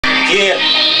Yeah,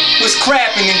 what's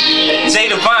crapping in J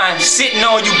Divine, sitting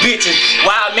on you bitches.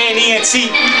 Wildmanent,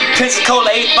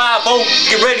 Pensacola 850,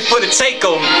 get ready for the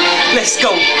takeover. Let's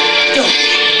go. Yo,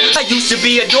 I used to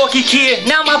be a dorky kid,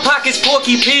 now my pocket's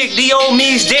Porky Pig. The old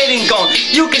me's dead and gone.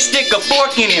 You can stick a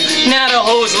fork in him, now the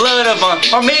hoes love to run.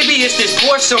 Or maybe it's this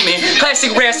porcelain,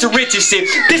 classic rags to riches shit.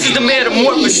 This is the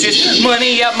metamorphosis,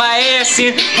 money out my ass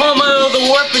in all my other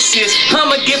orifices.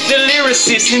 I'm a gifted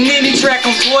lyricist, and any track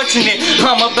I'm fortunate.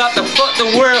 I'm about to fuck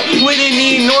the world with an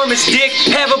enormous dick,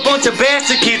 have a bunch of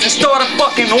bastard kids and start a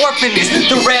fucking orphanage.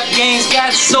 The rap game's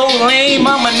got so lame,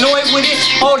 I'm annoyed with it.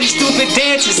 All these stupid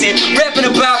dances and rapping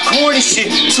about corny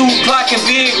shit. Tupac and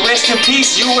Big, rest in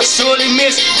peace, you will surely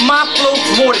miss my flow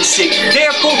more than sick.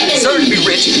 Therefore, certain be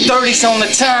rich. 30s on the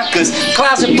time, cause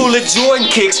closet full of Jordan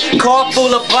kicks, car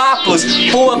full of boppers,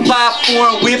 4 or 5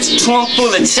 foreign whips, trunk full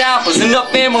of choppers,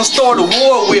 enough ammo to start a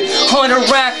war with. 100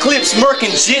 round clips,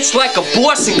 murking jits like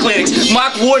abortion clinics.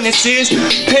 Mock ordinances,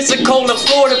 Pensacola,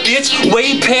 Florida, bitch,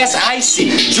 way past icy.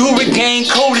 Jewelry gang,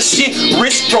 cold as shit,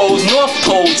 wrist pros, North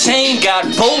Pole, chain got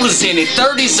boulders in it.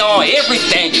 30s on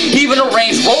everything, even the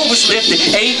Range Rovers lifted.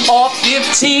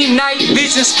 8R15, night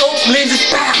vision, scope lenses,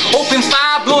 pow, open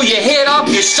 5, blow your head off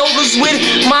your shoulders with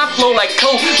it. My flow like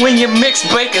coke when you mix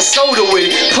baking soda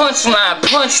with it. Punchline,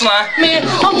 man,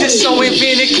 I'm just so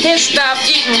inventive, can't stop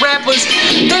eating rappers.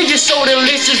 They just so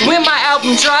delicious when my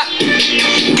album drop.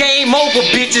 Game over,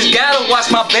 bitches, gotta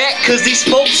watch my back, cause these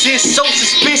folks is so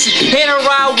suspicious. And I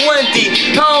ride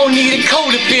 1D, I don't need a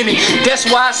codependent. That's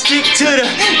why I stick to the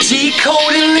G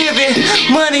code and live it.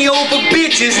 Money over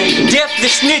bitches and death to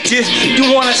snitches.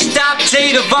 You wanna stop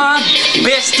J Divine?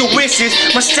 Best of wishes,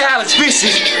 my style is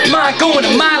vicious. Mine going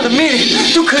a mile a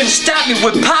minute. You couldn't stop me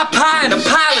with Popeye and a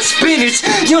pile of spinach.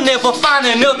 You'll never find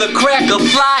another cracker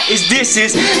fly as this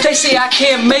is. They say I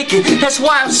can't make it, that's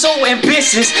why I'm so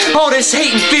ambitious. All this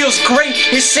hating feels great,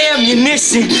 it's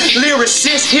ammunition.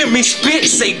 Lyricists hear me spit,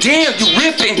 say damn you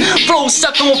ripping. Flow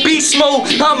stuck on beast mode,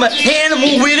 I'm an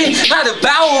animal with it. I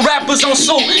devour rappers on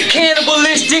so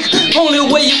cannibalistic. Only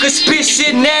way you can spit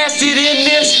shit nasty than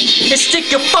this is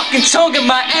stick your fucking tongue in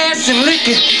my ass and lick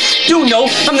it. You know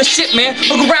I'm the shit, man.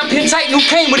 Look around pin tight, new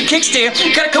cane with a kickstand.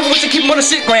 Got a couple weeks to keep him on the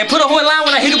sit gram. Put a whole line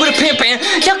when I hit it with a pin pan.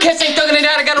 Y'all cats ain't thugging it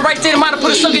out, I got a right state of mind to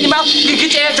put a suck in your mouth. You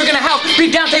get your ass drunk in the house,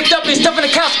 beat down, taped up and stuff in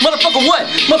the couch. Motherfucker what?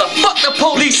 Motherfuck the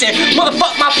police and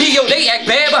motherfuck my P.O. They act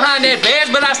bad behind that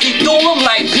badge, but I sleep through them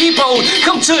like peepholes.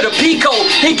 Come to the Pico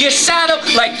and get shot up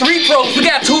like 3 pros. We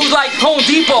got tools like Home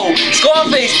Depot,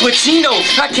 Scarface, Pacino.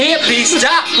 I can't be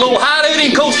stopped, flow hotter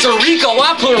than Costa Rico.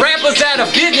 I put rappers out of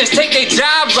business, take their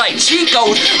jobs like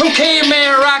Chicos. I'm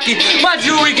K-Man Rocky, my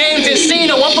jewelry game's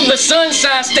Encino. I'm from the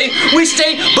Sunshine State, we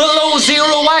stay below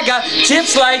zero. I got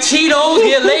chips like Cheetos,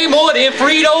 get lay more than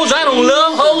Fritos. I don't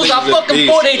love hoes, I fuck them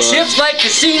for they chips like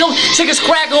casinos. Sickest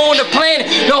cracka on the planet,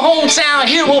 the hometown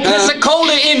hero.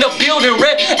 Pensacola in the building,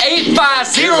 red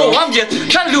 850. I'm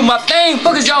just trying to do my thing,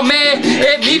 fuckers y'all mad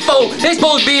at me for. They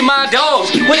supposed to be my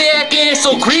dogs, when they acting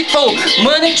so creepful.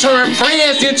 Money turn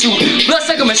friends into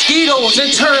bloodsucker mosquitoes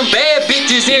and turn bad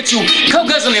bitches into cup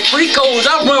guzzling freakos.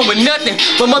 I run with nothing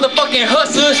but motherfucking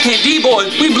hustlers and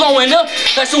D-boys. We blowing up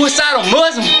like suicidal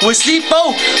Muslim with C4,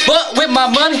 but with my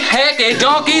money hack that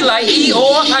donkey like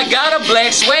Eeyore. I got a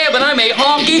black swag, but I'm a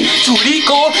honky to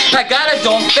decor. I got a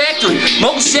dome factory,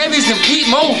 most Chevys and Pete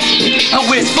Mo. I'm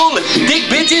with full of dick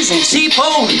bitches and cheap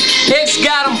hoes. X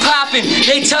got them popping,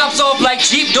 they tops off like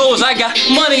Jeep doors. I got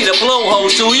money to blow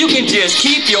hoes, so you can just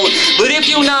keep yours. But if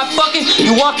you not fucking,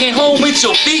 you walking home with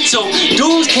your feet. So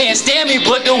dudes can't stand me,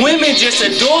 but the women just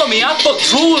adore me. I fuck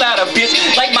drool out of bitch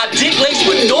like my dick laced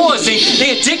with doors. They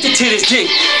addicted to this dick,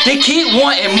 they keep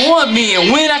wanting more of me.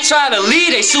 And when I try to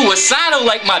leave, they suicidal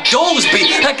like my doors be.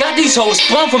 I got these hoes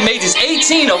sprung from ages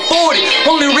 18 or 40.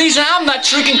 Only reason I'm not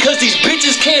tricking cause these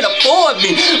bitches can't afford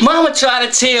me. Mama try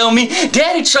to tell me,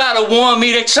 daddy try to warn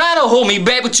me. They try to hold me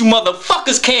back, but you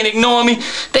motherfuckers can't ignore me.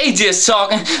 They just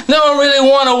talking, they don't really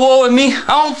want to war with me. I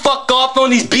don't fuck off on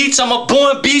these beats, I'm a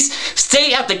born beast.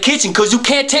 Stay out the kitchen cause you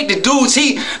can't take the dude's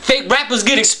heat. Fake rappers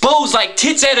get exposed like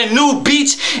tits at a new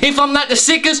beach. If I'm not the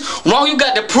sickest, wrong you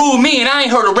got to prove me. And I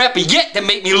ain't heard a rapper yet that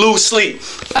make me lose sleep.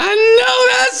 I know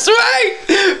that's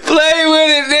right. Play with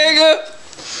it,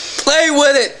 nigga. Play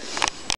with it.